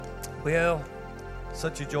Well,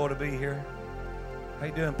 such a joy to be here. How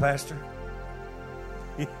you doing, Pastor?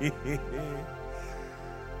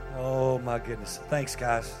 Oh my goodness. Thanks,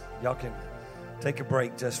 guys. Y'all can take a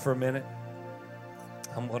break just for a minute.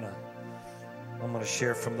 I'm gonna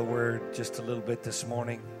share from the Word just a little bit this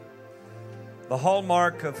morning. The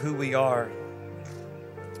hallmark of who we are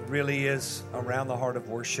really is around the heart of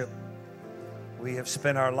worship. We have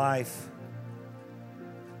spent our life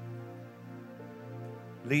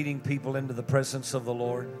leading people into the presence of the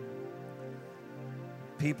Lord.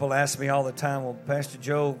 People ask me all the time, well, Pastor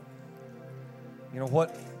Joe, you know,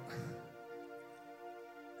 what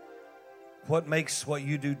makes what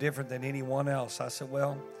you do different than anyone else? I said,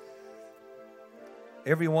 well,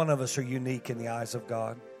 every one of us are unique in the eyes of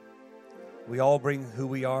God. We all bring who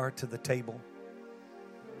we are to the table.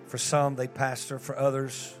 For some, they pastor. For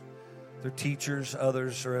others, they're teachers.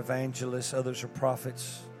 Others are evangelists. Others are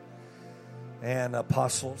prophets and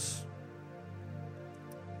apostles.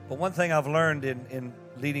 But one thing I've learned in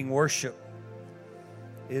leading worship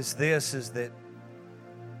is that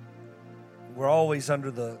we're always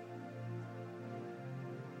under the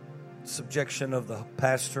subjection of the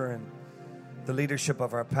pastor and the leadership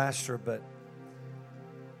of our pastor. But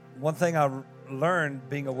one thing I learned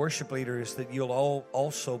being a worship leader is that you'll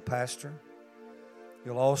also pastor,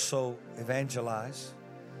 you'll also evangelize,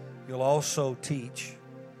 you'll also teach,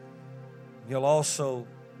 you'll also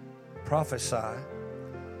prophesy,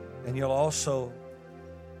 and you'll also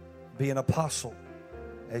be an apostle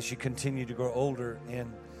as you continue to grow older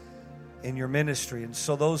in your ministry. And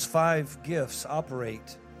so those 5 gifts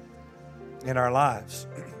operate in our lives.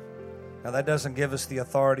 Now, that doesn't give us the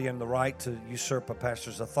authority and the right to usurp a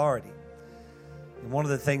pastor's authority. And one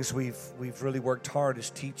of the things we've really worked hard is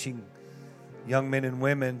teaching young men and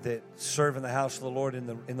women that serve in the house of the Lord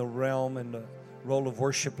in the realm and the role of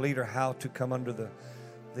worship leader how to come under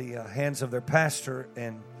the hands of their pastor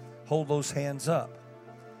and hold those hands up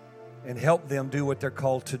and help them do what they're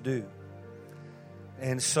called to do.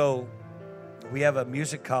 And so we have a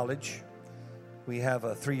music college. We have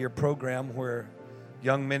a 3-year program where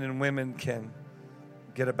young men and women can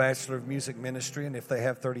get a Bachelor of Music Ministry, and if they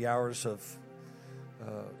have 30 hours of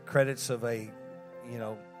credits of a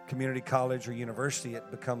community college or university, it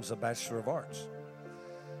becomes a Bachelor of Arts.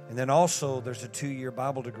 And then also there's a 2-year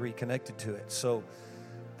Bible degree connected to it. So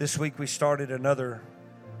this week we started another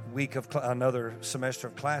semester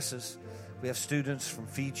of classes. We have students from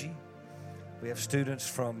Fiji. We have students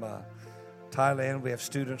from Thailand. We have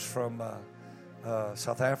students from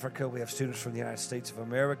South Africa. We have students from the United States of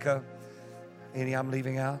America. Any I'm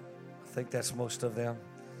leaving out? I think that's most of them.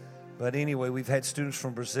 But anyway, we've had students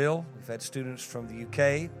from Brazil. We've had students from the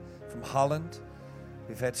UK, from Holland.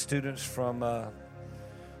 We've had students from,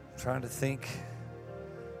 trying to think,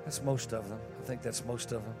 that's most of them. I think that's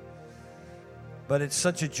most of them. But it's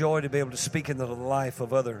such a joy to be able to speak into the life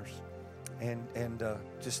of others and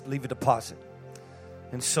just leave a deposit.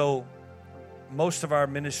 And so most of our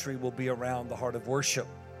ministry will be around the heart of worship.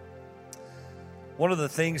 One of the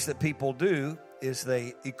things that people do is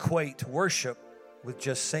they equate worship with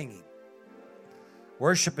just singing.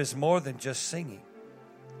 Worship is more than just singing.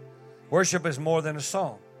 Worship is more than a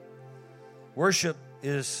song. Worship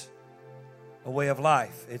is a way of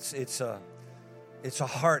life. It's a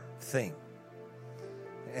heart thing.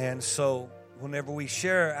 And so whenever we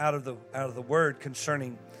share out of the Word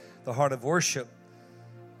concerning the heart of worship,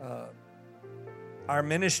 our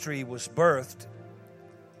ministry was birthed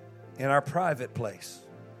in our private place.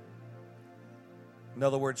 In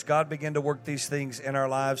other words, God began to work these things in our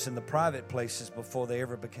lives in the private places before they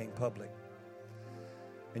ever became public.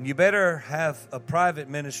 And you better have a private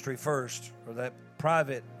ministry first, or that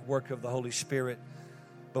private work of the Holy Spirit,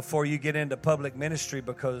 before you get into public ministry,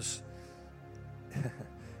 because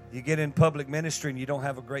you get in public ministry and you don't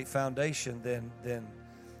have a great foundation, then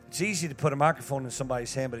it's easy to put a microphone in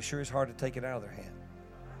somebody's hand, but it sure is hard to take it out of their hand.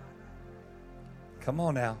 Come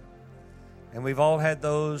on now. And we've all had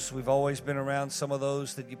those. We've always been around some of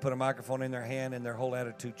those that you put a microphone in their hand and their whole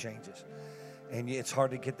attitude changes. And it's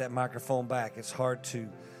hard to get that microphone back. It's hard to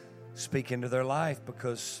speak into their life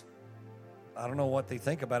because I don't know what they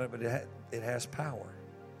think about it, but it has power.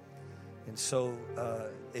 And so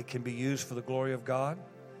it can be used for the glory of God.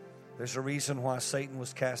 There's a reason why Satan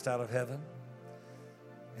was cast out of heaven.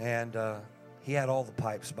 And he had all the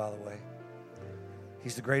pipes, by the way.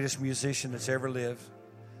 He's the greatest musician that's ever lived.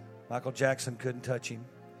 Michael Jackson couldn't touch him.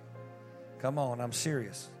 Come on, I'm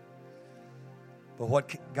serious. But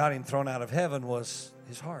what got him thrown out of heaven was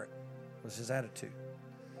his heart, was his attitude.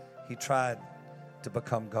 He tried to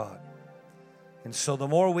become God. And so the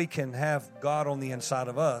more we can have God on the inside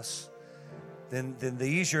of us, then the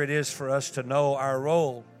easier it is for us to know our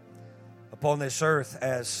role upon this earth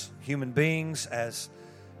as human beings, as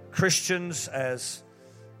Christians, as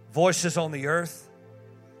voices on the earth.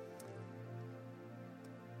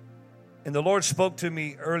 And the Lord spoke to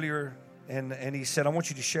me earlier, and He said, I want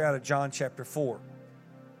you to share out of John chapter 4.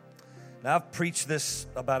 Now, I've preached this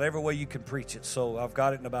about every way you can preach it, so I've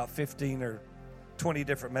got it in about 15 or 20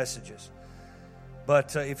 different messages.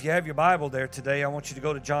 But if you have your Bible there today, I want you to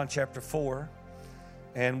go to John chapter 4,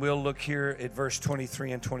 and we'll look here at verse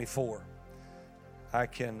 23 and 24. I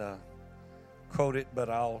can quote it, but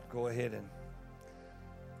I'll go ahead and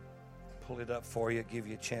pull it up for you, give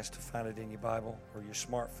you a chance to find it in your Bible or your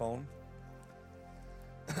smartphone.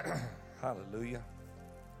 Hallelujah.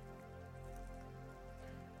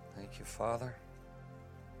 Thank you, Father.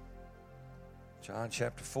 John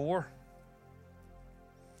chapter 4,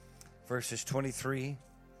 verses 23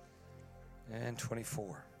 and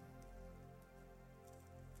 24.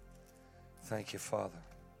 Thank you, Father.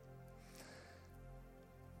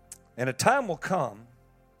 And a time will come,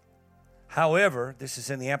 however, this is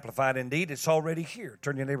in the Amplified, indeed, it's already here.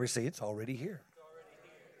 Turn to your neighbor and say, it's already here.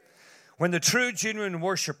 When the true, genuine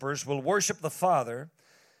worshipers will worship the Father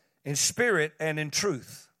in spirit and in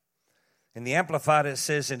truth. In the Amplified, it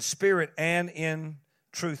says in spirit and in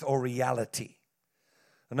truth or reality.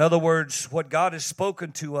 In other words, what God has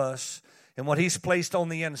spoken to us and what He's placed on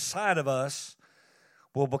the inside of us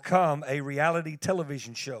will become a reality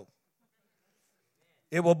television show.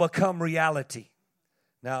 It will become reality.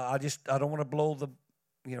 Now, I don't want to blow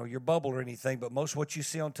your bubble or anything, but most of what you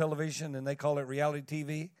see on television, and they call it reality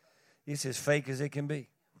TV, it's as fake as it can be.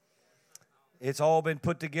 It's all been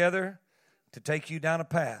put together to take you down a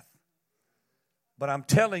path. But I'm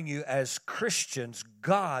telling you, as Christians,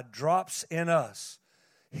 God drops in us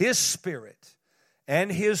His Spirit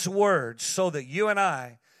and His Word so that you and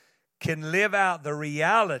I can live out the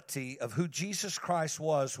reality of who Jesus Christ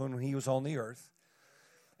was when He was on the earth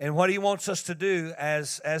and what He wants us to do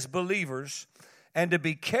as believers and to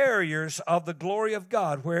be carriers of the glory of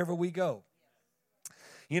God wherever we go.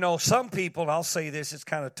 You know, some people, I'll say this, it's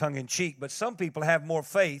kind of tongue-in-cheek, but some people have more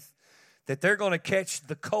faith that they're going to catch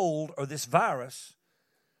the cold or this virus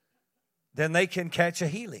than they can catch a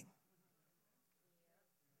healing.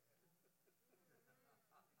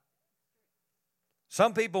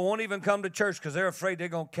 Some people won't even come to church because they're afraid they're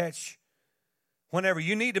going to catch whenever.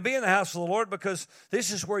 You need to be in the house of the Lord because this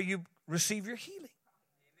is where you receive your healing.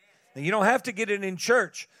 Now, you don't have to get it in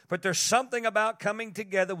church, but there's something about coming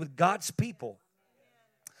together with God's people.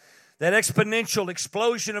 That exponential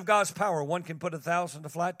explosion of God's power. One can put 1,000 to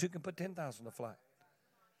flight, two can put 10,000 to flight.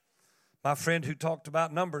 My friend who talked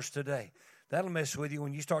about numbers today, that'll mess with you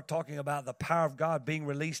when you start talking about the power of God being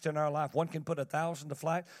released in our life. One can put 1,000 to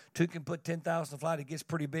flight, two can put 10,000 to flight. It gets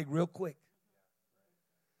pretty big real quick.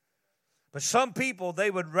 But some people, they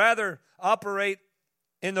would rather operate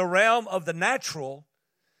in the realm of the natural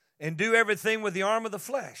and do everything with the arm of the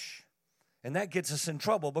flesh. And that gets us in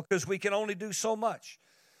trouble because we can only do so much.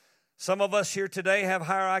 Some of us here today have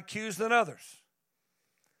higher IQs than others.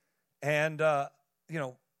 And,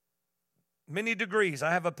 many degrees.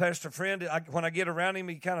 I have a pastor friend. When I get around him,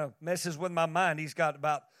 he kind of messes with my mind. He's got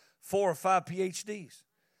about 4 or 5 PhDs.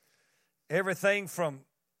 Everything from,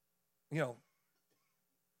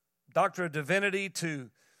 Doctor of Divinity to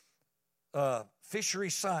fishery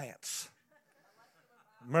science,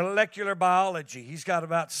 molecular biology. He's got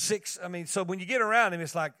about 6. So when you get around him,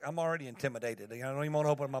 it's like I'm already intimidated. I don't even want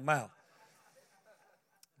to open my mouth.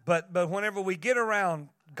 But whenever we get around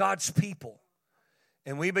God's people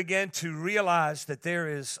and we begin to realize that there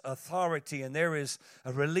is authority and there is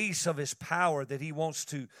a release of His power that He wants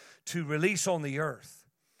to release on the earth.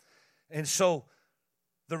 And so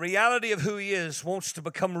the reality of who He is wants to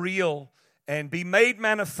become real and be made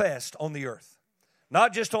manifest on the earth.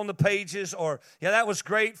 Not just on the pages or, that was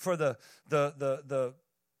great for the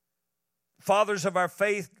fathers of our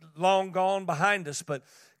faith long gone behind us, but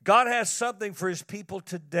God has something for His people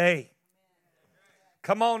today.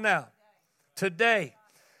 Come on now. Today.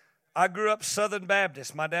 I grew up Southern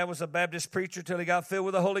Baptist. My dad was a Baptist preacher till he got filled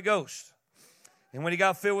with the Holy Ghost. And when he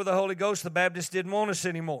got filled with the Holy Ghost, the Baptists didn't want us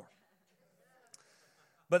anymore.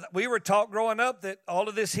 But we were taught growing up that all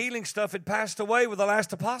of this healing stuff had passed away with the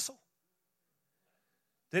last apostle.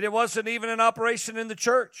 That it wasn't even an operation in the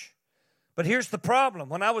church. But here's the problem.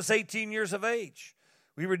 When I was 18 years of age,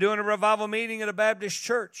 we were doing a revival meeting at a Baptist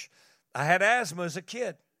church. I had asthma as a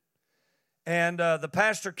kid. And the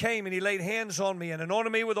pastor came and he laid hands on me and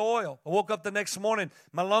anointed me with oil. I woke up the next morning.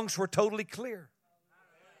 My lungs were totally clear.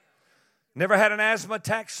 Never had an asthma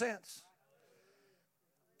attack since.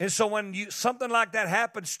 And so when something like that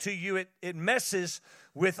happens to you, it messes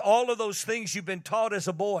with all of those things you've been taught as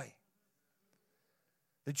a boy.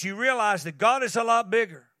 That you realize that God is a lot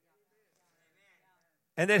bigger.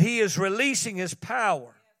 And that He is releasing His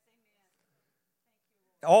power.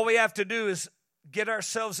 All we have to do is get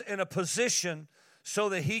ourselves in a position so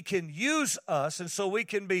that He can use us and so we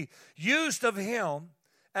can be used of Him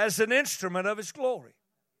as an instrument of His glory.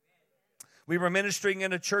 We were ministering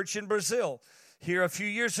in a church in Brazil here a few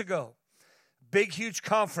years ago. Big, huge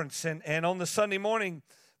conference. And on the Sunday morning,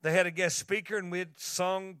 they had a guest speaker, and we had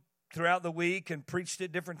sung throughout the week and preached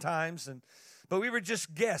at different times. But we were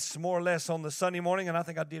just guests, more or less, on the Sunday morning, and I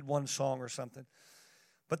think I did one song or something.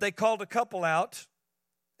 But they called a couple out,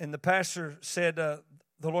 and the pastor said, the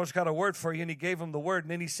Lord's got a word for you, and he gave them the word.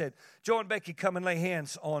 And then he said, Joe and Becky, come and lay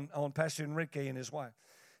hands on Pastor Enrique and his wife.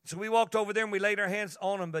 So we walked over there, and we laid our hands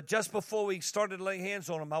on them. But just before we started to lay hands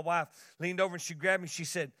on them, my wife leaned over, and she grabbed me. She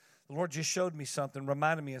said, the Lord just showed me something,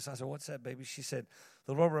 reminded me. And I said, what's that, baby? She said,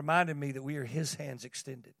 the Lord reminded me that we are His hands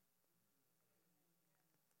extended.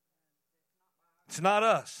 It's not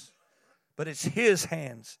us, but it's His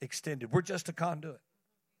hands extended. We're just a conduit.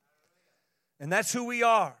 And that's who we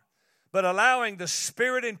are. But allowing the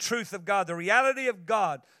Spirit and truth of God, the reality of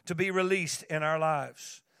God, to be released in our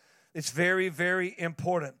lives. It's very, very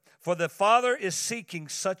important. For the Father is seeking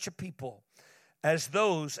such a people as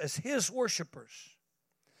those, as His worshipers.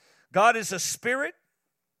 God is a spirit,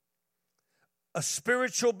 a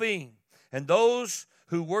spiritual being. And those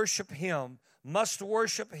who worship Him must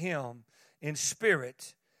worship Him in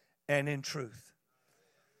spirit and in truth.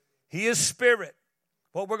 He is spirit.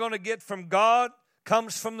 What we're going to get from God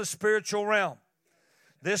comes from the spiritual realm.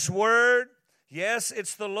 This word, yes,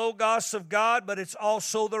 it's the Logos of God, but it's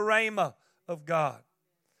also the Rhema of God.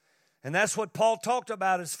 And that's what Paul talked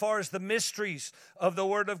about as far as the mysteries of the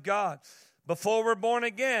Word of God. Before we're born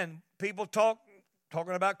again, people talking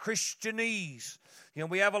about Christianese. You know,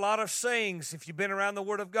 we have a lot of sayings, if you've been around the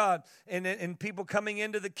Word of God, and people coming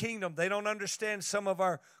into the kingdom, they don't understand some of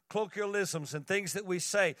our colloquialisms and things that we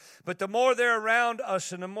say. But the more they're around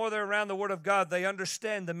us and the more they're around the Word of God, they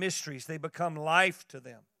understand the mysteries. They become life to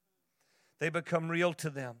them. They become real to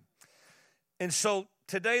them. And so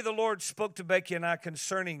today the Lord spoke to Becky and I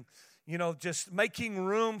concerning, just making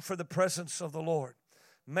room for the presence of the Lord.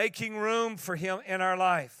 Making room for Him in our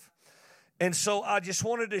life. And so I just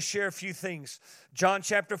wanted to share a few things. John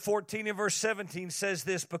chapter 14 and verse 17 says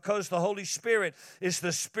this, because the Holy Spirit is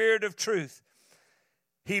the Spirit of truth,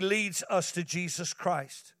 He leads us to Jesus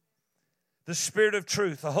Christ. The Spirit of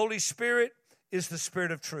truth. The Holy Spirit is the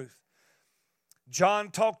Spirit of truth. John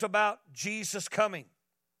talked about Jesus coming.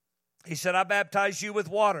 He said, I baptize you with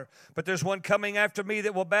water, but there's one coming after me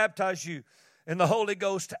that will baptize you in the Holy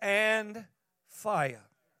Ghost and fire.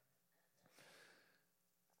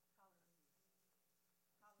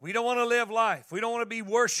 We don't want to live life. We don't want to be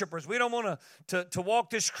worshipers. We don't want to walk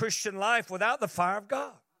this Christian life without the fire of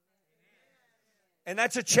God. And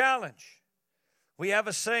that's a challenge. We have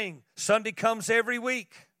a saying, Sunday comes every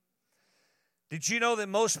week. Did you know that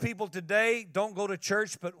most people today don't go to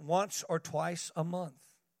church but once or twice a month?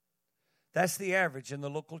 That's the average in the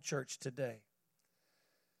local church today.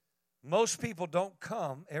 Most people don't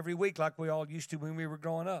come every week like we all used to when we were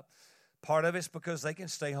growing up. Part of it's because they can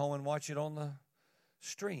stay home and watch it on the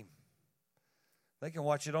stream. They can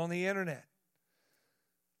watch it on the internet.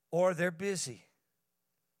 Or they're busy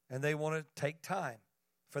and they want to take time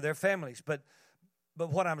for their families. But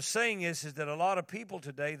what I'm saying is that a lot of people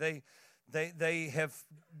today, they have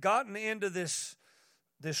gotten into this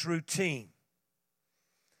routine.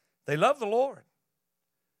 They love the Lord,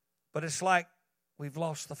 but it's like we've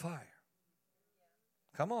lost the fire.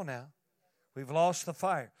 Come on now. We've lost the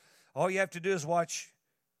fire. All you have to do is watch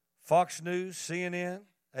Fox News, CNN,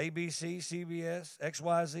 ABC, CBS,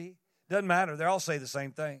 XYZ. Doesn't matter. They all say the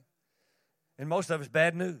same thing. And most of it's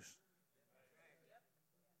bad news.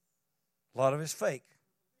 A lot of it's fake.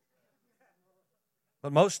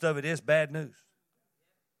 But most of it is bad news.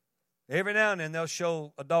 Every now and then they'll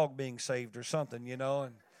show a dog being saved or something,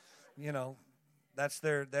 and that's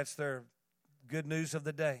their good news of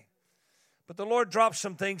the day. But the Lord drops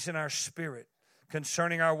some things in our spirit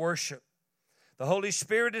concerning our worship. The Holy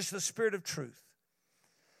Spirit is the Spirit of truth.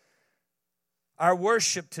 Our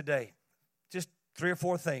worship today, just 3 or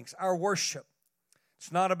 4 things. Our worship,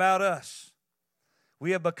 it's not about us.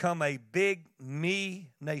 We have become a big me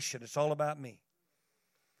nation. It's all about me.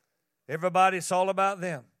 Everybody, it's all about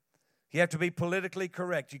them. You have to be politically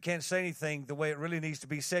correct. You can't say anything the way it really needs to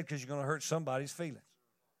be said because you're going to hurt somebody's feelings.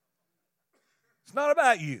 It's not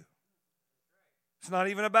about you. It's not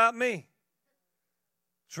even about me.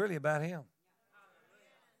 It's really about Him.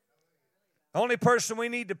 The only person we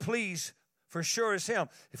need to please for sure is Him.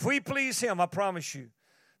 If we please Him, I promise you,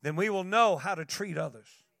 then we will know how to treat others.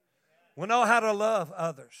 We'll know how to love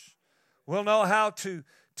others. We'll know how to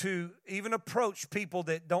even approach people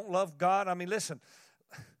that don't love God. I mean, listen,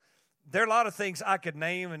 there are a lot of things I could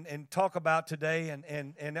name and talk about today,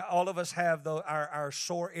 and all of us have our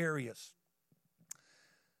sore areas.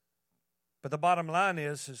 But the bottom line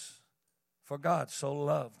is for God so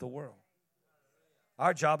loved the world.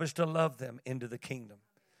 Our job is to love them into the kingdom.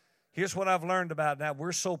 Here's what I've learned about now.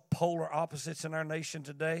 We're so polar opposites in our nation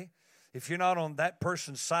today. If you're not on that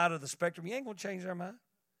person's side of the spectrum, you ain't going to change their mind.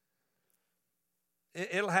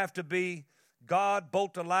 It'll have to be God,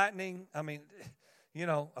 bolt of lightning. I mean, you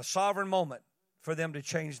know, a sovereign moment for them to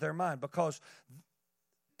change their mind, because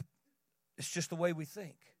it's just the way we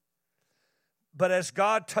think. But as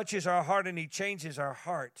God touches our heart and He changes our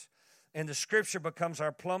heart, and the Scripture becomes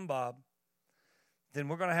our plumb bob, then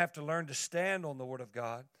we're going to have to learn to stand on the Word of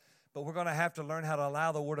God, but we're going to have to learn how to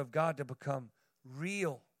allow the Word of God to become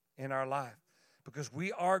real in our life, because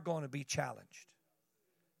we are going to be challenged.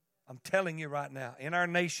 I'm telling you right now, in our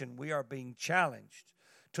nation, we are being challenged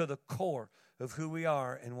to the core of who we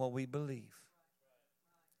are and what we believe.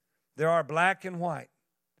 There are black and white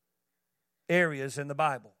areas in the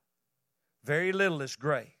Bible. Very little is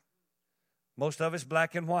gray. Most of it's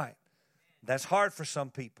black and white. That's hard for some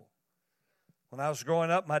people. When I was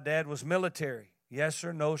growing up, my dad was military. Yes,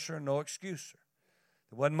 sir, no, sir, no excuse, sir.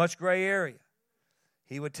 There wasn't much gray area.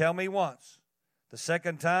 He would tell me once. The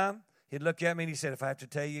second time, he'd look at me and he said, if I have to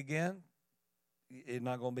tell you again, it's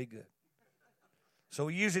not going to be good. So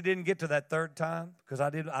we usually didn't get to that third time, because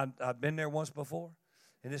I've been there once before,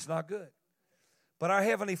 and it's not good. But our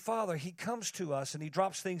Heavenly Father, He comes to us and He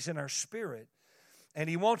drops things in our spirit, and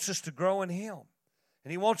He wants us to grow in Him.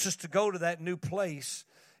 And He wants us to go to that new place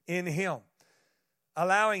in Him,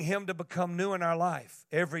 allowing Him to become new in our life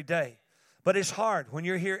every day. But it's hard when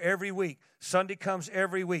you're here every week. Sunday comes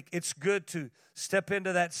every week. It's good to step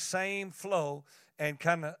into that same flow and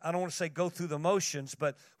kind of, I don't want to say go through the motions,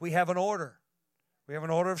 but we have an order. We have an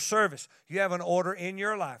order of service. You have an order in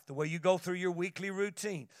your life, the way you go through your weekly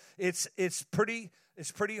routine. It's pretty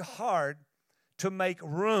hard to make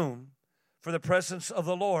room for the presence of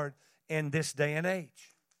the Lord in this day and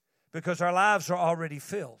age, because our lives are already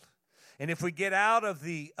filled. And if we get out of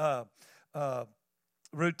the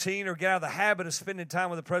routine or get out of the habit of spending time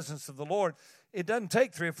with the presence of the Lord, it doesn't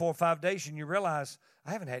take 3 or 4 or 5 days and you realize,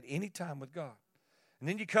 I haven't had any time with God. And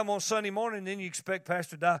then you come on Sunday morning and then you expect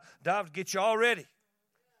Pastor Dov to get you all ready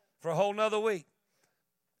for a whole nother week.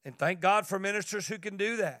 And thank God for ministers who can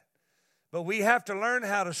do that. But we have to learn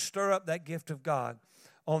how to stir up that gift of God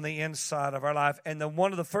on the inside of our life. And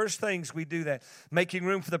one of the first things we do that, making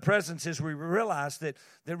room for the presence, is we realize that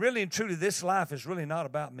really and truly this life is really not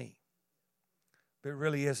about me. But it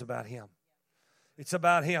really is about Him. It's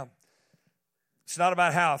about Him. It's not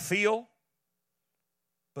about how I feel,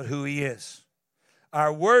 but who He is.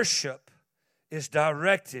 Our worship is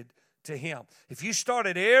directed to Him. If you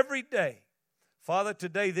started every day, Father,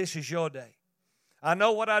 today this is your day. I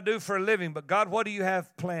know what I do for a living, but God, what do you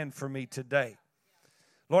have planned for me today?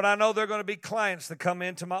 Lord, I know there are going to be clients that come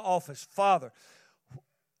into my office. Father,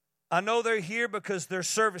 I know they're here because they're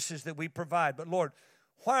services that we provide, but Lord,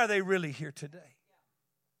 why are they really here today?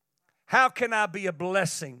 How can I be a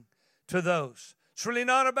blessing to those? It's really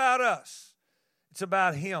not about us. It's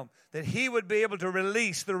about Him, that He would be able to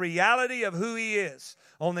release the reality of who He is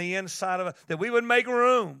on the inside of us, that we would make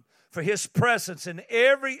room for His presence in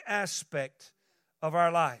every aspect of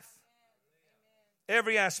our life.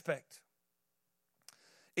 Every aspect.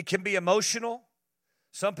 It can be emotional.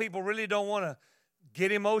 Some people really don't want to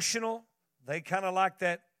get emotional. They kind of like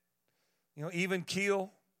that, even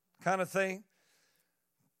keel kind of thing.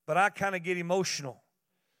 But I kind of get emotional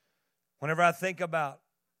whenever I think about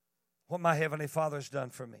what my Heavenly Father's done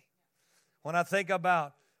for me. When I think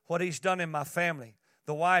about what He's done in my family,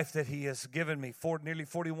 the wife that He has given me for nearly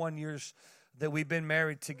 41 years that we've been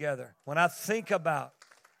married together. When I think about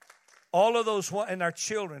all of those, and our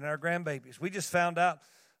children and our grandbabies. We just found out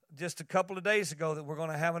just a couple of days ago that we're going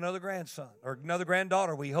to have another grandson or another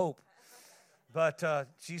granddaughter, we hope. But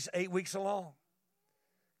she's 8 weeks along.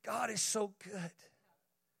 God is so good.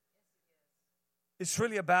 It's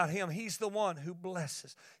really about Him. He's the one who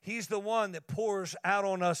blesses. He's the one that pours out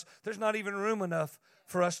on us. There's not even room enough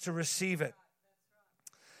for us to receive it.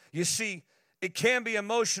 You see, it can be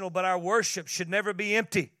emotional, but our worship should never be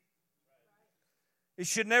empty. It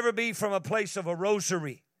should never be from a place of a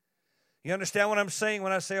rosary. You understand what I'm saying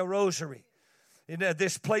when I say a rosary? In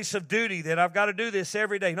this place of duty that I've got to do this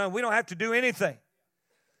every day. No, we don't have to do anything.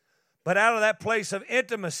 But out of that place of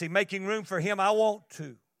intimacy, making room for Him, I want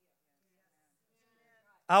to.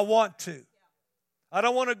 I want to. I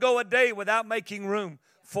don't want to go a day without making room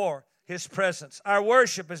for His presence. Our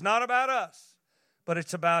worship is not about us, but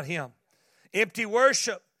it's about Him. Empty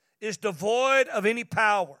worship is devoid of any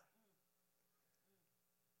power.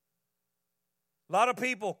 A lot of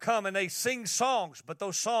people come and they sing songs, but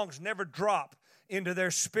those songs never drop into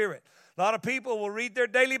their spirit. A lot of people will read their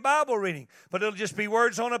daily Bible reading, but it'll just be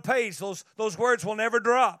words on a page. Those words will never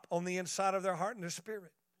drop on the inside of their heart and their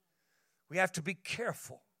spirit. We have to be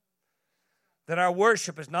careful that our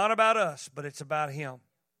worship is not about us, but it's about Him.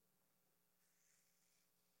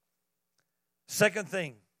 Second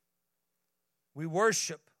thing, we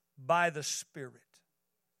worship by the Spirit.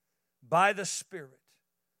 By the Spirit.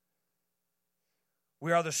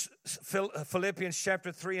 We are the Philippians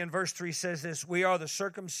chapter 3 and verse 3 says this, we are the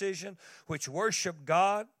circumcision which worship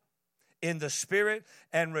God in the Spirit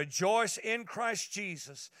and rejoice in Christ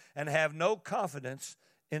Jesus and have no confidence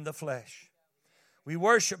in the flesh. We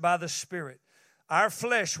worship by the Spirit. Our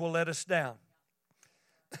flesh will let us down.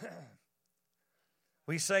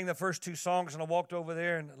 We sang the first two songs and I walked over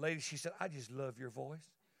there and the lady, she said, I just love your voice.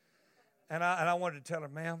 And I wanted to tell her,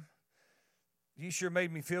 ma'am, you sure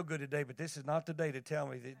made me feel good today, but this is not the day to tell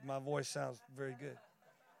me that my voice sounds very good.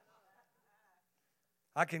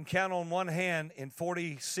 I can count on one hand in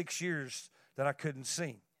 46 years that I couldn't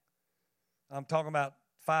sing. I'm talking about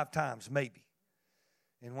 5 times, maybe.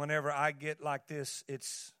 And whenever I get like this,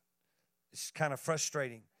 it's kind of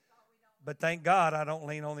frustrating. But thank God I don't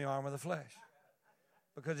lean on the arm of the flesh.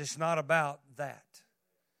 Because it's not about that.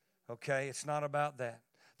 Okay? It's not about that.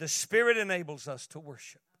 The Spirit enables us to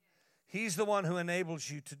worship. He's the one who enables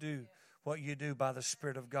you to do what you do by the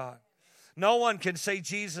Spirit of God. No one can say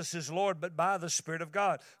Jesus is Lord but by the Spirit of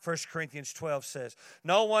God. 1 Corinthians 12 says.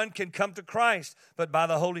 No one can come to Christ but by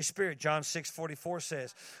the Holy Spirit. John 6:44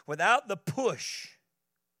 says. Without the push,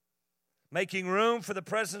 making room for the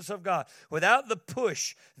presence of God, without the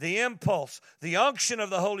push, the impulse, the unction of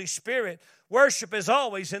the Holy Spirit, worship is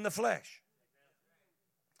always in the flesh.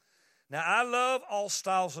 Now, I love all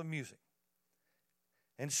styles of music.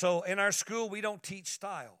 And so in our school, we don't teach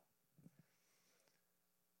style.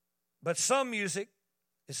 But some music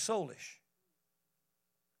is soulish.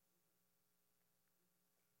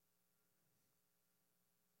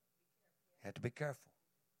 You have to be careful.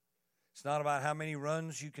 It's not about how many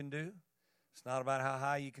runs you can do. It's not about how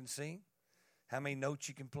high you can sing, how many notes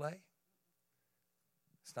you can play.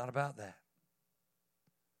 It's not about that.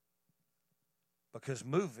 Because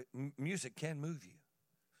music can move you.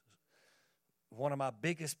 One of my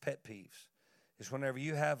biggest pet peeves is whenever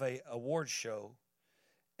you have a award show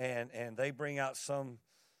and they bring out some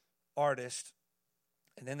artist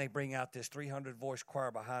and then they bring out this 300-voice choir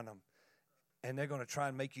behind them and they're going to try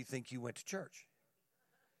and make you think you went to church.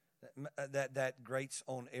 That grates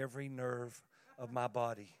on every nerve of my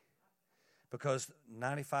body because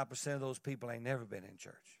 95% of those people ain't never been in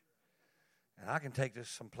church. And I can take this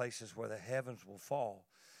some places where the heavens will fall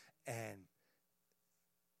and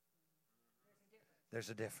there's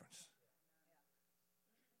a difference.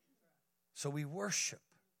 So we worship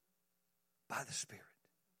by the Spirit.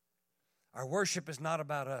 Our worship is not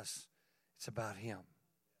about us. It's about Him.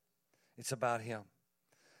 It's about Him.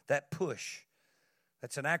 That push,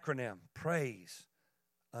 that's an acronym. Praise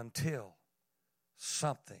until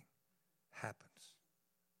something happens.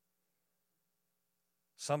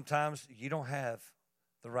 Sometimes you don't have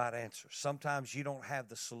the right answer. Sometimes you don't have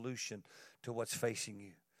the solution to what's facing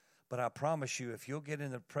you. But I promise you, if you'll get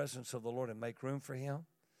in the presence of the Lord and make room for Him,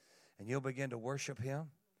 and you'll begin to worship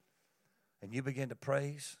Him, and you begin to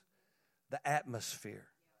praise, the atmosphere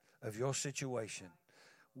of your situation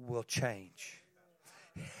will change.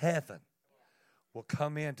 Heaven will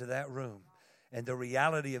come into that room, and the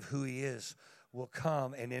reality of who He is will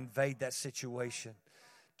come and invade that situation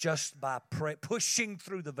just by pushing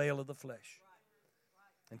through the veil of the flesh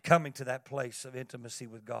and coming to that place of intimacy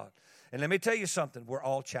with God. And let me tell you something, we're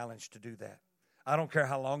all challenged to do that. I don't care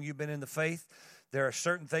how long you've been in the faith. There are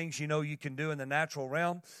certain things you know you can do in the natural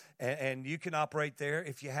realm, and you can operate there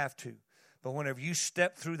if you have to. But whenever you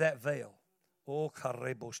step through that veil,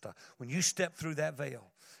 when you step through that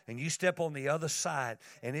veil and you step on the other side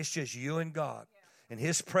and it's just you and God and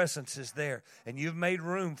His presence is there and you've made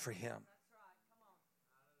room for Him.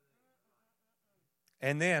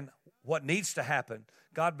 And then what needs to happen,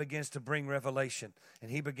 God begins to bring revelation and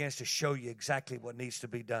He begins to show you exactly what needs to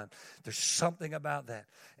be done. There's something about that.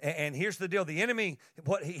 And here's the deal. The enemy,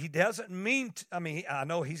 what he doesn't mean, I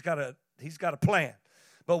know he's got a plan,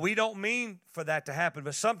 but we don't mean for that to happen.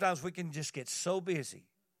 But sometimes we can just get so busy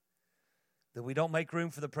that we don't make room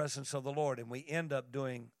for the presence of the Lord, and we end up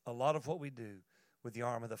doing a lot of what we do with the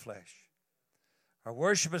arm of the flesh. Our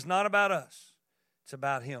worship is not about us. It's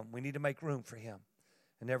about Him. We need to make room for Him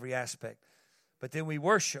in every aspect. But then we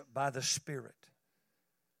worship by the Spirit.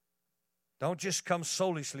 Don't just come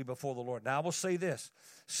soulishly before the Lord. Now, I will say this.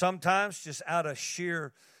 Sometimes just out of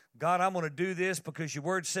sheer, God, I'm going to do this because your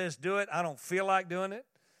word says do it. I don't feel like doing it,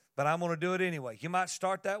 but I'm going to do it anyway. You might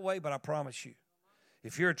start that way, but I promise you,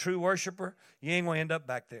 if you're a true worshiper, you ain't going to end up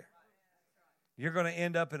back there. You're going to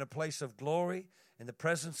end up in a place of glory, and the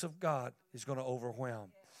presence of God is going to overwhelm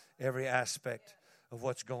every aspect of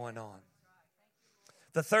what's going on.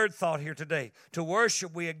 The third thought here today, to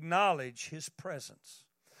worship, we acknowledge His presence.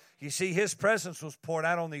 You see, His presence was poured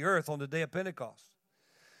out on the earth on the day of Pentecost.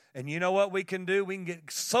 And you know what we can do? We can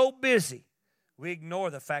get so busy, we ignore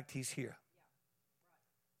the fact He's here.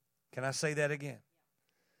 Can I say that again?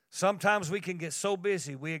 Sometimes we can get so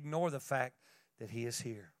busy, we ignore the fact that He is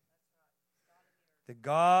here. That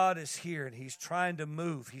God is here and He's trying to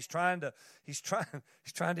move. He's trying to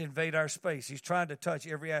invade our space. He's trying to touch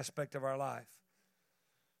every aspect of our life.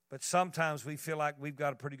 But sometimes we feel like we've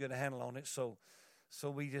got a pretty good handle on it, so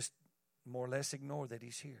we just more or less ignore that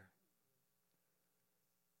He's here.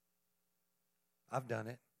 I've done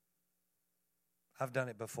it. I've done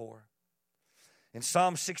it before. In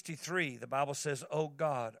Psalm 63, the Bible says, "Oh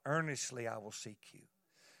God, earnestly I will seek you."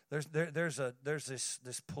 There's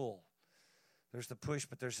this pull. There's the push,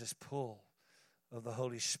 but there's this pull of the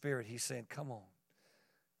Holy Spirit. He's saying, come on,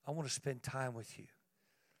 I want to spend time with you.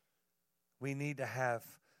 We need to have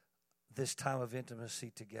this time of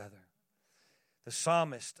intimacy together. The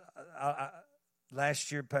psalmist, last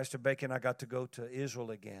year, Pastor Bacon and I got to go to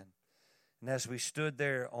Israel again. And as we stood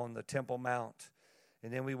there on the Temple Mount,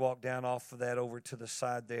 and then we walked down off of that over to the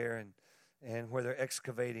side there and where they're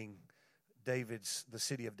excavating the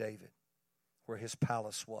city of David, where his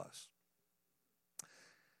palace was.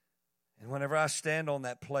 And whenever I stand on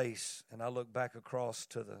that place and I look back across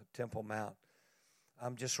to the Temple Mount,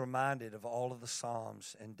 I'm just reminded of all of the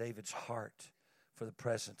Psalms and David's heart for the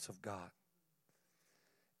presence of God.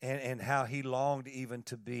 And how he longed even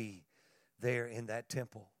to be there in that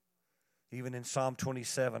temple. Even in Psalm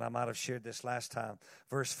 27, I might have shared this last time.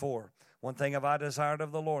 Verse 4, one thing have I desired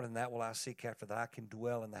of the Lord, and that will I seek after, that I can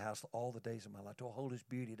dwell in the house all the days of my life, to behold His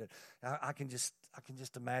beauty. I can just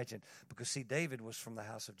imagine. Because, see, David was from the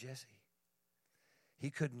house of Jesse. He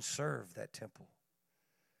couldn't serve that temple.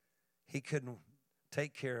 He couldn't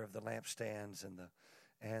take care of the lampstands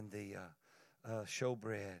and the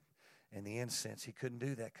showbread and the incense. He couldn't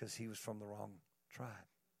do that because he was from the wrong tribe.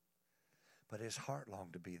 But his heart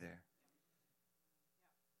longed to be there.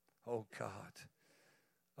 Oh, God.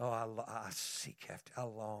 Oh, I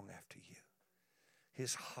long after you.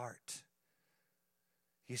 His heart.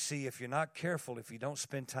 You see, if you're not careful, if you don't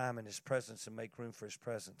spend time in His presence and make room for His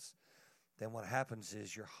presence, then what happens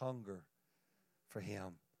is your hunger for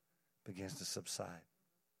Him begins to subside.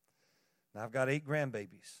 Now, I've got 8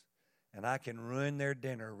 grandbabies, and I can ruin their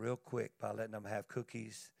dinner real quick by letting them have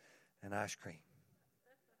cookies and ice cream.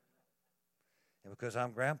 And because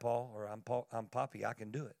I'm grandpa or I'm Poppy, I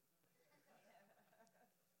can do it.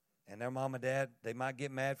 And their mom and dad, they might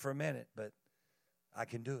get mad for a minute, but I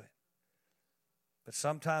can do it. But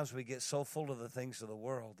sometimes we get so full of the things of the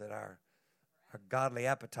world that our godly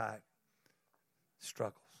appetite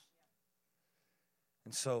struggles.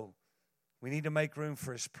 And so we need to make room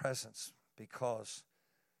for His presence because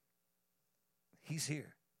He's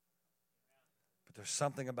here. But there's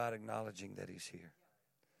something about acknowledging that He's here.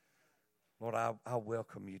 Lord, I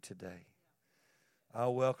welcome you today. I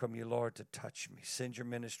welcome you, Lord, to touch me. Send your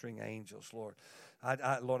ministering angels, Lord.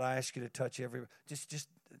 Lord, I ask you to touch every,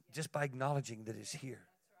 just by acknowledging that He's here.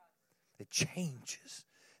 It changes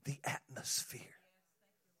the atmosphere.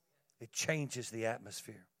 It changes the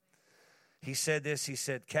atmosphere. He said this, He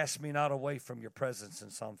said, cast me not away from your presence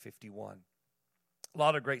in Psalm 51. A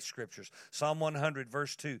lot of great scriptures. Psalm 100,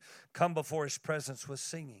 verse 2, come before His presence with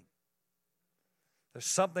singing. There's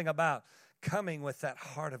something about coming with that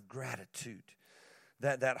heart of gratitude,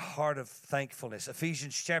 that heart of thankfulness.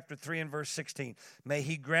 Ephesians chapter 3 and verse 16, may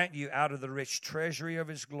He grant you out of the rich treasury of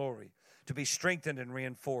His glory to be strengthened and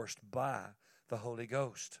reinforced by the Holy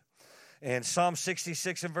Ghost. And Psalm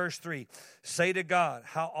 66 and verse 3, say to God,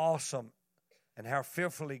 how awesome and how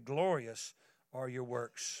fearfully glorious are your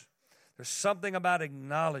works. There's something about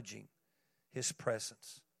acknowledging His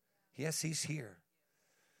presence. Yes, He's here.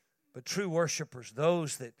 But true worshipers,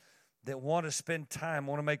 those that want to spend time,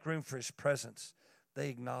 want to make room for His presence, they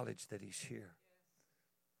acknowledge that He's here.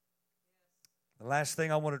 The last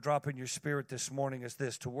thing I want to drop in your spirit this morning is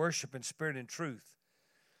this: to worship in spirit and truth,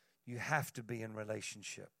 You have to be in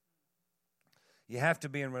relationship. You have to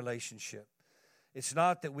be in relationship. It's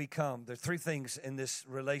not that we come. There are three things in this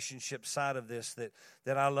relationship side of this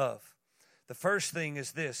that I love. The first thing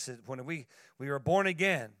is this: that when we are born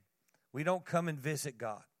again, we don't come and visit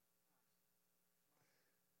God.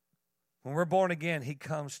 When we're born again, He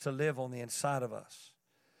comes to live on the inside of us.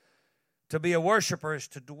 To be a worshiper is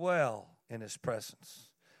to dwell in His presence,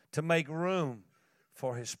 to make room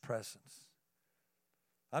for His presence.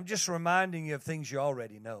 I'm just reminding you of things you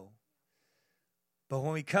already know. But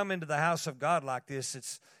when we come into the house of God like this,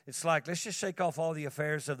 it's like, let's just shake off all the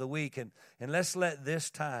affairs of the week and let's let this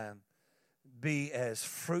time be as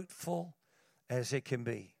fruitful as it can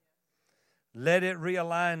be. Let it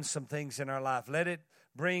realign some things in our life. Let it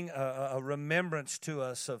bring a remembrance to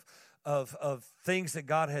us of things that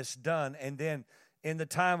God has done. And then in the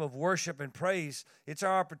time of worship and praise, it's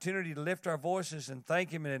our opportunity to lift our voices and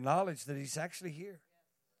thank Him and acknowledge that He's actually here.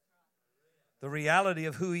 The reality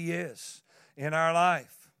of who He is in our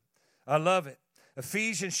life. I love it.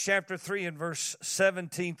 Ephesians chapter 3 and verse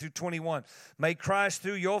 17 through 21. May Christ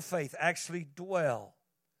through your faith actually dwell.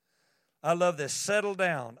 I love this. Settle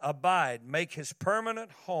down, abide, make His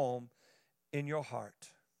permanent home in your heart.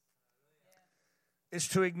 It's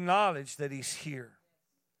to acknowledge that He's here.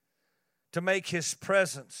 To make His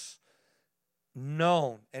presence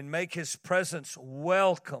known and make His presence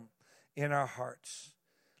welcome in our hearts.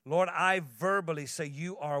 Lord, I verbally say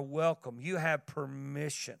you are welcome. You have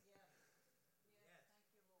permission.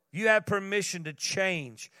 You have permission to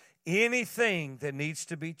change anything that needs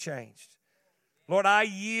to be changed. Lord, I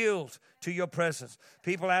yield to your presence.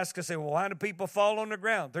 People ask us, well, why do people fall on the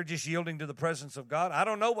ground? They're just yielding to the presence of God. I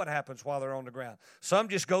don't know what happens while they're on the ground. Some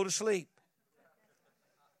just go to sleep.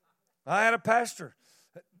 I had a pastor,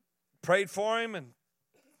 prayed for him and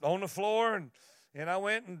on the floor, and I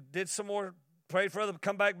went and did some more, prayed for them,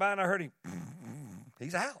 come back by, and I heard him.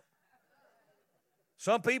 He's out.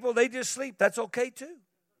 Some people, they just sleep. That's okay too.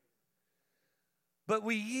 But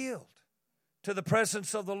we yield to the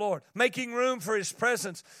presence of the Lord. Making room for His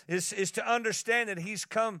presence is to understand that He's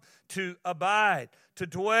come to abide, to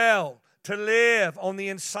dwell, to live on the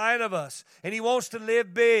inside of us. And He wants to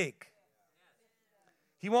live big.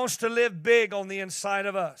 He wants to live big on the inside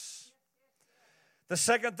of us. The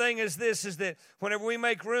second thing is this, is that whenever we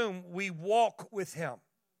make room, we walk with Him.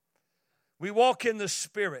 We walk in the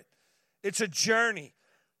Spirit. It's a journey.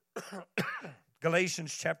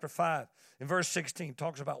 Galatians chapter 5 and verse 16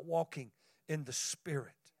 talks about walking in the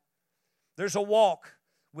Spirit. There's a walk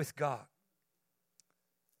with God.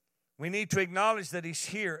 We need to acknowledge that He's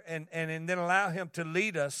here and then allow Him to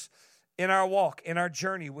lead us in our walk, in our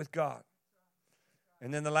journey with God.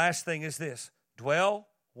 And then the last thing is this: dwell,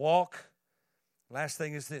 walk. Last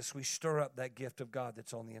thing is this: we stir up that gift of God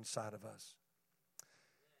that's on the inside of us.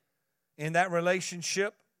 In that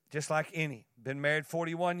relationship, just like any, been married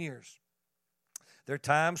 41 years. There are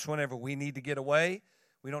times whenever we need to get away.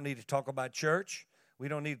 We don't need to talk about church. We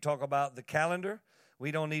don't need to talk about the calendar.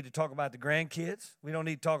 We don't need to talk about the grandkids. We don't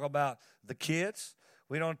need to talk about the kids.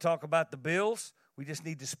 We don't talk about the bills. We just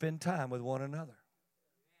need to spend time with one another.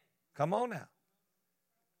 Come on now.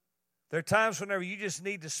 There are times whenever you just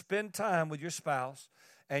need to spend time with your spouse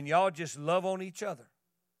and y'all just love on each other.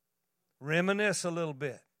 Reminisce a little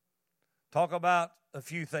bit. Talk about a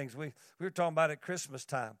few things. We were talking about at Christmas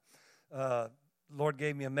time. Lord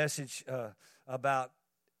gave me a message about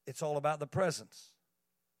it's all about the presence.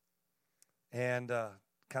 And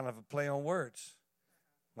kind of a play on words.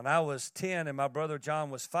 When I was 10 and my brother John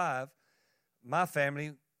was 5, my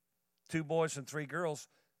family, 2 boys and 3 girls,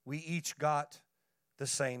 we each got the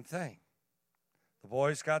same thing. The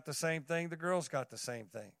boys got the same thing. The girls got the same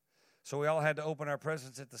thing. So we all had to open our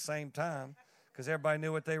presents at the same time because everybody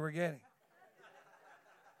knew what they were getting.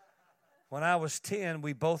 When I was 10,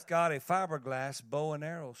 we both got a fiberglass bow and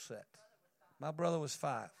arrow set. My brother was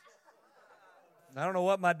 5. I don't know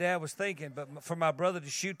what my dad was thinking, but for my brother to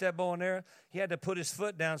shoot that bow and arrow, he had to put his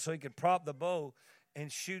foot down so he could prop the bow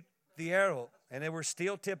and shoot the arrow. And they were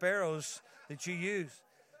steel tip arrows that you use.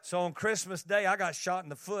 So on Christmas Day, I got shot in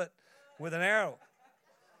the foot with an arrow.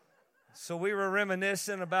 So we were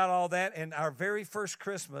reminiscing about all that. And our very first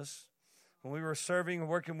Christmas, when we were serving and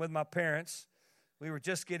working with my parents, we were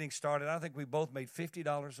just getting started. I think we both made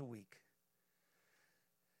 $50 a week.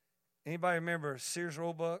 Anybody remember Sears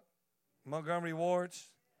Roebuck, Montgomery Wards?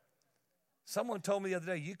 Someone told me the other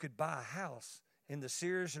day you could buy a house in the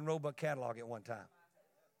Sears and Roebuck catalog at one time.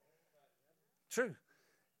 True.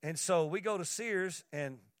 And so we go to Sears,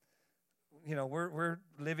 and you know we're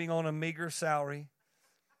living on a meager salary.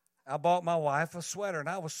 I bought my wife a sweater, and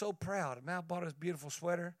I was so proud. Man, I bought this beautiful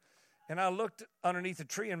sweater, And I looked underneath the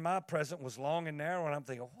tree, and my present was long and narrow, and I'm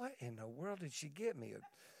thinking, what in the world did she get me?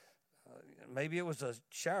 Maybe it was a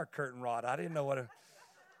shower curtain rod. I didn't know what.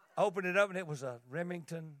 I opened it up, and it was a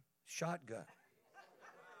Remington shotgun.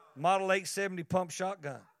 Model 870 pump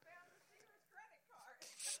shotgun.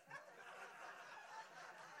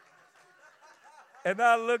 And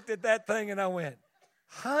I looked at that thing, and I went,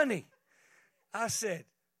 honey, I said,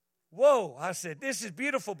 whoa. I said, this is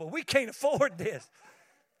beautiful, but we can't afford this.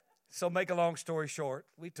 So make a long story short,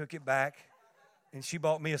 we took it back, and she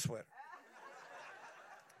bought me a sweater.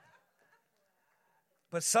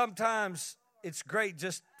 But sometimes it's great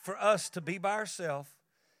just for us to be by ourselves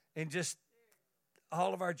and just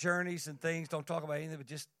all of our journeys and things, don't talk about anything, but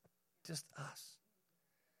just us.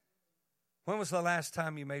 When was the last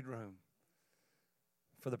time you made room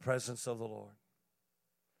for the presence of the Lord?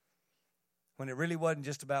 When it really wasn't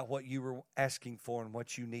just about what you were asking for and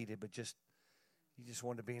what you needed, but you just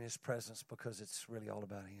wanted to be in His presence because it's really all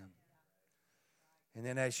about Him. And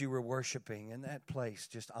then as you were worshiping in that place,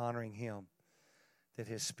 just honoring Him, that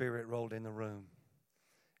His Spirit rolled in the room,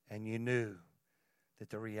 and you knew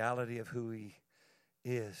that the reality of who He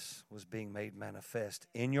was being made manifest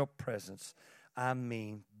in your presence. I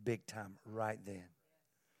mean, big time, right then.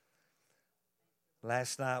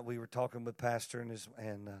 Last night we were talking with Pastor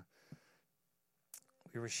and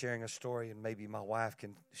we were sharing a story, and maybe my wife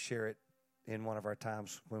can share it in one of our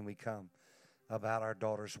times when we come, about our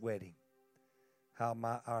daughter's wedding. How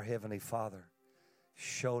our Heavenly Father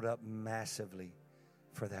showed up massively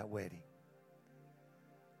for that wedding.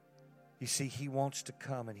 You see, He wants to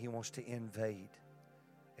come and He wants to invade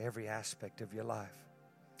every aspect of your life.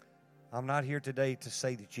 I'm not here today to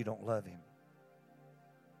say that you don't love Him,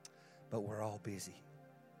 but we're all busy.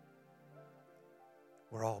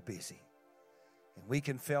 We're all busy. And we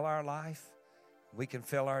can fill our life, we can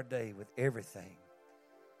fill our day with everything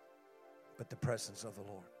but the presence of the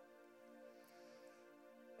Lord.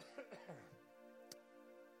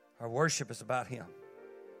 Our worship is about Him.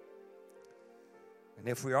 And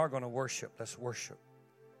if we are going to worship, let's worship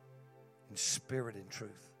in spirit and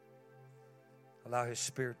truth. Allow His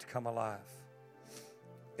Spirit to come alive.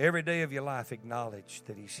 Every day of your life, acknowledge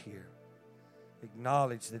that He's here.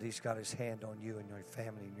 Acknowledge that He's got His hand on you and your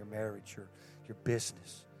family and your marriage, your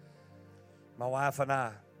business. My wife and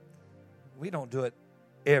I, we don't do it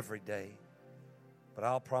every day, but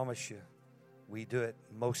I'll promise you, we do it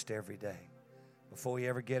most every day. Before we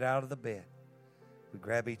ever get out of the bed, we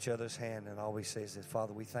grab each other's hand and all we say is,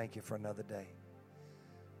 Father, we thank You for another day.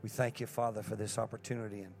 We thank You, Father, for this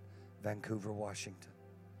opportunity in Vancouver, Washington.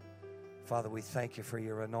 Father, we thank You for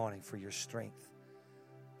Your anointing, for Your strength,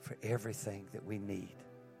 for everything that we need.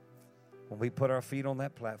 When we put our feet on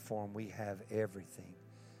that platform, we have everything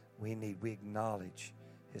we need. We acknowledge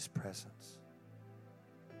His presence.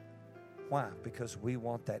 Why? Because we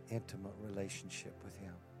want that intimate relationship with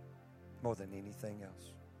Him more than anything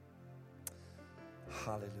else.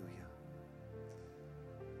 Hallelujah.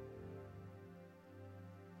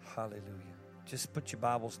 Hallelujah. Just put your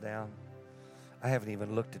Bibles down. I haven't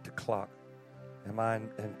even looked at the clock. Am I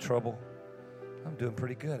in trouble? I'm doing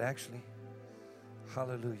pretty good, actually.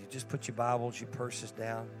 Hallelujah. Just put your Bibles, your purses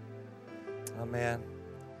down. Amen.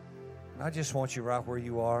 And I just want you right where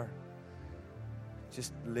you are.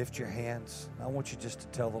 Just lift your hands. I want you just to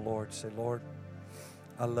tell the Lord, say, Lord,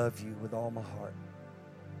 I love You with all my heart.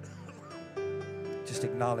 Just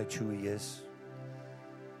acknowledge who He is.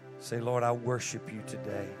 Say, Lord, I worship You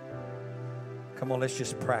today. Come on, let's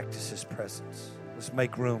just practice His presence. Let's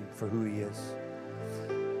make room for who He is.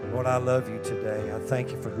 Lord, I love You today. I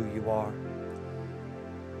thank You for who You are.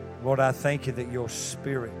 Lord, I thank You that Your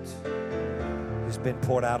Spirit has been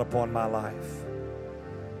poured out upon my life.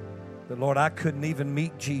 But Lord, I couldn't even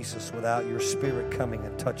meet Jesus without Your Spirit coming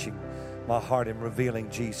and touching my heart and revealing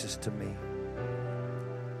Jesus to me.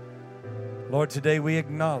 Lord, today we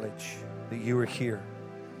acknowledge that You are here,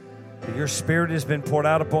 that Your Spirit has been poured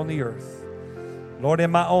out upon the earth. Lord,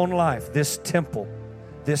 in my own life, this temple,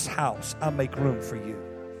 this house, I make room for You.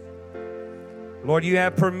 Lord, You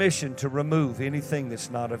have permission to remove anything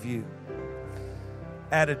that's not of You.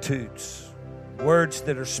 Attitudes, words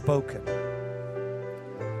that are spoken,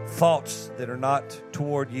 thoughts that are not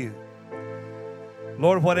toward You.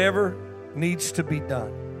 Lord, whatever needs to be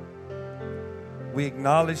done, we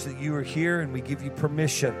acknowledge that You are here, and we give You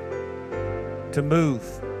permission to move,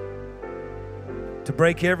 to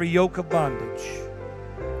break every yoke of bondage.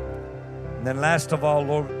 And then last of all,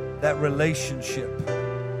 Lord, that relationship,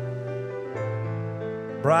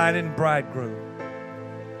 bride and bridegroom.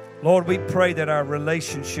 Lord, we pray that our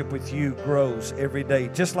relationship with You grows every day,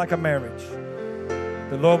 just like a marriage.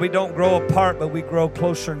 That, Lord, we don't grow apart, but we grow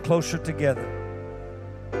closer and closer together.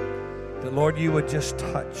 That, Lord, you would just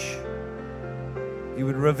touch. You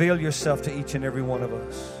would reveal yourself to each and every one of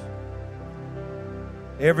us.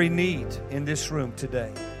 Every need in this room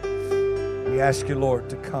today, we ask you, Lord,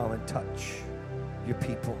 to come and touch your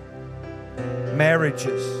people.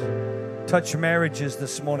 Marriages. Touch marriages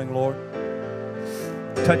this morning, Lord.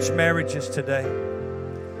 Touch marriages today.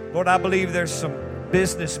 Lord, I believe there's some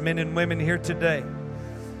businessmen and women here today.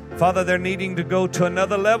 Father, they're needing to go to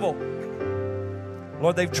another level.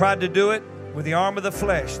 Lord, they've tried to do it with the arm of the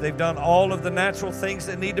flesh. They've done all of the natural things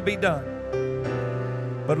that need to be done.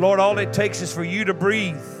 But Lord, all it takes is for you to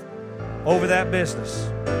breathe over that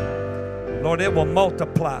business. Lord, it will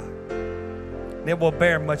multiply. It will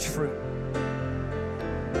bear much fruit.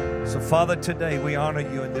 So, Father, today we honor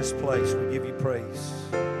you in this place. We give you praise.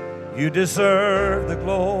 You deserve the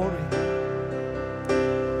glory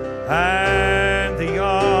and the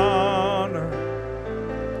honor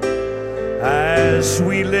as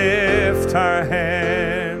we lift our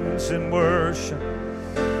hands in worship,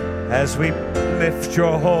 as we lift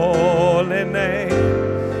your holy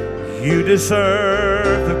name. You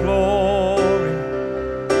deserve the glory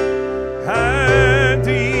and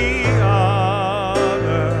the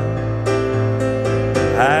honor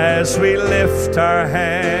as we lift our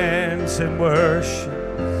hands in worship,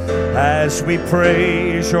 as we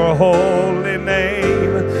praise your holy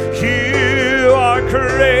name. You are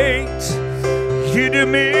great. You do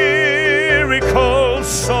miracles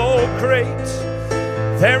so great.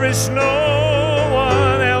 There is no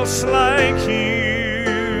one else like you.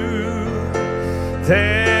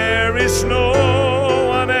 There is no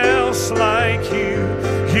one else like you.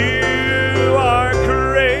 You are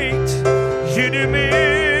great. You do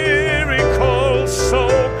miracles so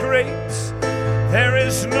great. There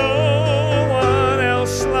is no one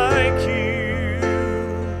else like you.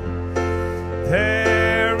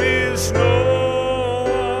 There is no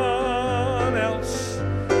one else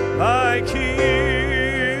like you.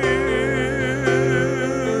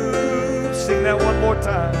 Sing that one more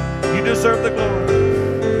time. You deserve the glory.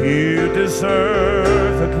 You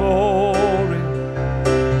deserve the glory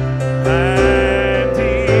and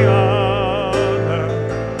the honor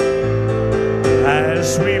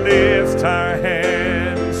as we lift our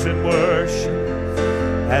hands in worship,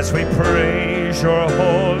 as we praise your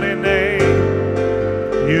holy name.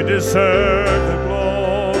 You deserve the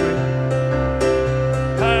glory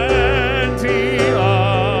and the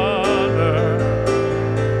honor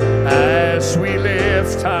as we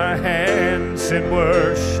lift our hands in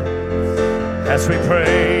worship, as we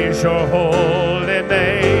praise your holy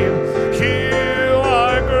name. You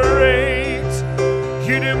are great.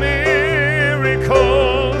 You do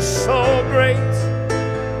miracles so great.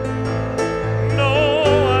 No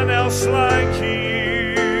one else like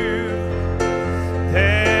you.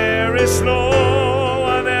 There is no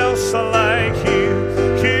one else like you.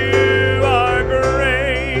 You are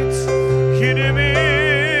great. You do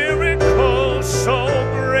miracles so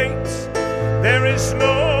great. There is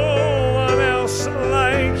no one else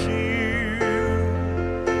like you.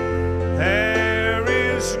 There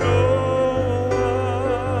is no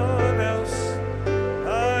one else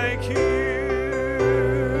like you.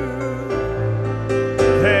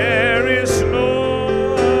 There is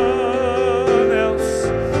no one else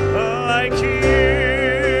like you.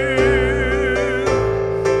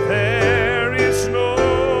 There is no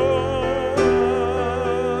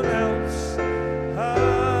one else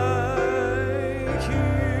like you.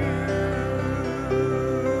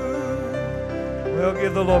 Well,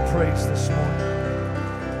 give the Lord praise this morning.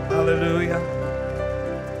 Hallelujah.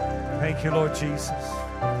 Thank you, Lord Jesus.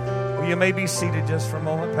 Well, you may be seated just for a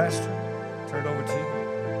moment, Pastor. Turn it over to you.